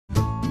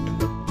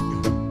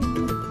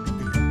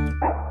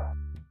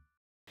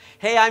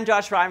Hey, I'm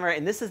Josh Reimer,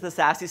 and this is the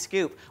Sassy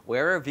Scoop,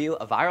 where I review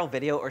a viral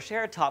video or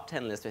share a top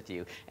 10 list with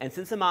you. And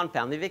since I'm on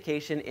family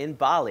vacation in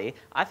Bali,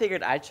 I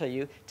figured I'd show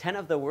you 10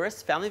 of the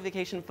worst family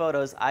vacation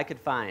photos I could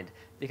find.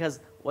 Because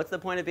what's the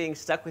point of being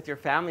stuck with your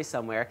family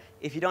somewhere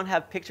if you don't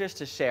have pictures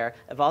to share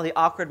of all the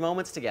awkward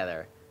moments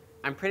together?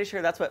 I'm pretty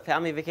sure that's what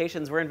family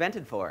vacations were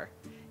invented for.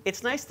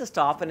 It's nice to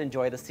stop and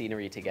enjoy the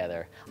scenery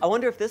together. I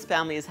wonder if this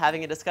family is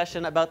having a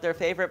discussion about their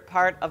favorite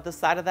part of the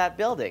side of that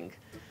building.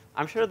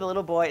 I'm sure the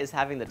little boy is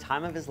having the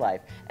time of his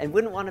life and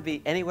wouldn't want to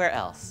be anywhere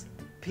else.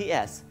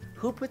 P.S.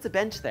 Who puts a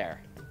bench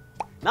there?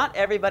 Not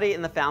everybody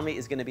in the family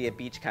is going to be a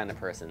beach kind of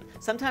person.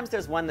 Sometimes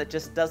there's one that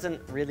just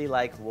doesn't really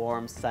like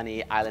warm,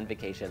 sunny island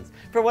vacations,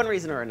 for one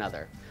reason or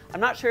another.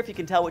 I'm not sure if you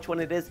can tell which one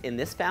it is in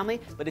this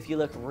family, but if you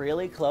look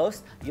really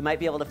close, you might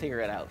be able to figure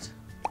it out.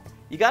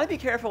 You gotta be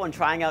careful when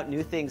trying out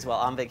new things while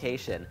on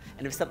vacation.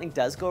 And if something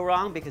does go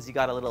wrong because you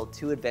got a little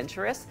too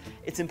adventurous,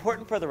 it's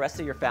important for the rest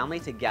of your family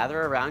to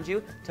gather around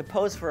you to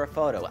pose for a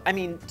photo. I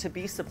mean, to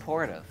be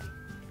supportive.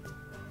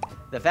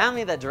 The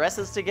family that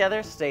dresses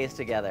together stays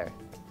together.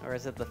 Or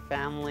is it the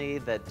family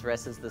that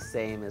dresses the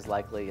same is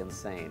likely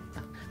insane?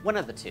 One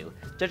of the two.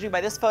 Judging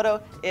by this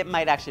photo, it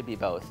might actually be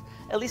both.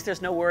 At least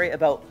there's no worry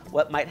about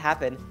what might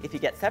happen if you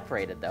get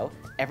separated though.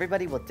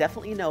 Everybody will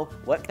definitely know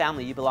what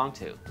family you belong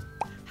to.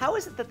 How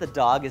is it that the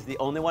dog is the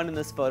only one in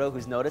this photo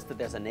who's noticed that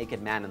there's a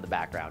naked man in the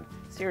background?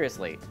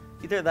 Seriously,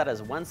 either that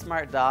is one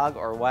smart dog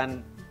or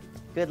one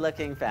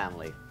good-looking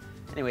family.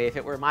 Anyway, if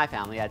it were my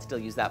family, I'd still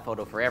use that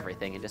photo for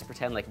everything and just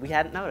pretend like we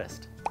hadn't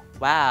noticed.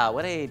 Wow,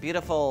 what a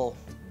beautiful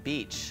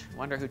beach.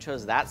 Wonder who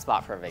chose that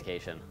spot for a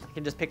vacation. I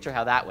can just picture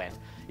how that went.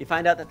 You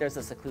find out that there's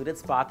a secluded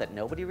spot that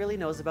nobody really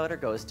knows about or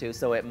goes to,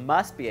 so it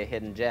must be a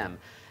hidden gem.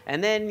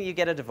 And then you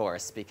get a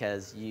divorce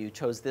because you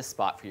chose this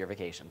spot for your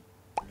vacation.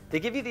 They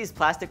give you these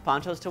plastic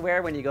ponchos to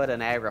wear when you go to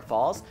Niagara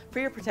Falls for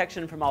your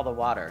protection from all the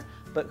water.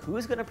 But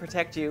who's going to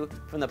protect you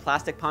from the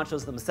plastic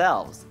ponchos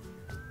themselves?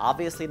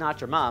 Obviously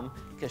not your mom,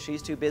 because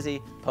she's too busy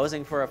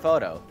posing for a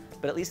photo.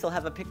 But at least they'll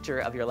have a picture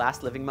of your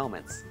last living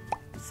moments.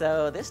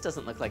 So this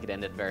doesn't look like it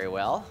ended very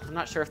well. I'm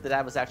not sure if the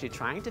dad was actually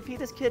trying to feed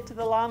his kid to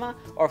the llama,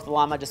 or if the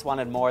llama just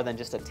wanted more than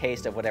just a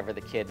taste of whatever the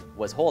kid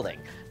was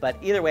holding. But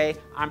either way,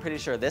 I'm pretty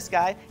sure this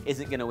guy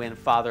isn't going to win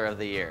Father of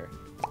the Year.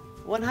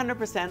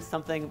 100%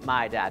 something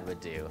my dad would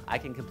do. I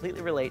can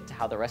completely relate to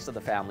how the rest of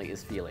the family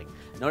is feeling.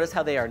 Notice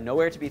how they are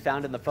nowhere to be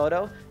found in the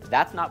photo?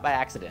 That's not by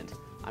accident.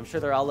 I'm sure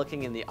they're all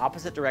looking in the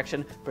opposite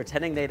direction,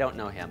 pretending they don't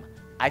know him.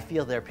 I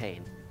feel their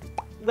pain.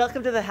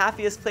 Welcome to the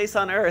happiest place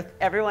on earth.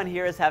 Everyone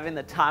here is having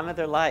the time of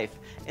their life,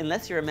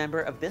 unless you're a member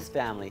of this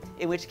family,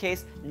 in which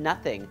case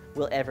nothing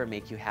will ever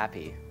make you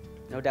happy.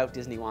 No doubt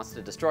Disney wants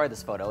to destroy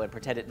this photo and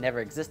pretend it never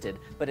existed,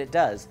 but it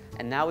does,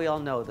 and now we all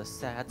know the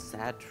sad,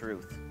 sad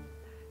truth.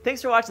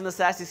 Thanks for watching the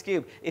Sassy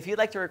Scoop. If you'd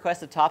like to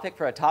request a topic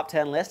for a top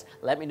 10 list,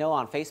 let me know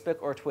on Facebook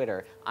or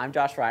Twitter. I'm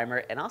Josh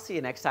Reimer, and I'll see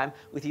you next time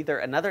with either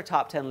another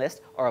top 10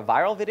 list or a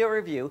viral video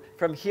review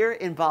from here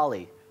in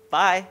Bali.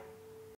 Bye.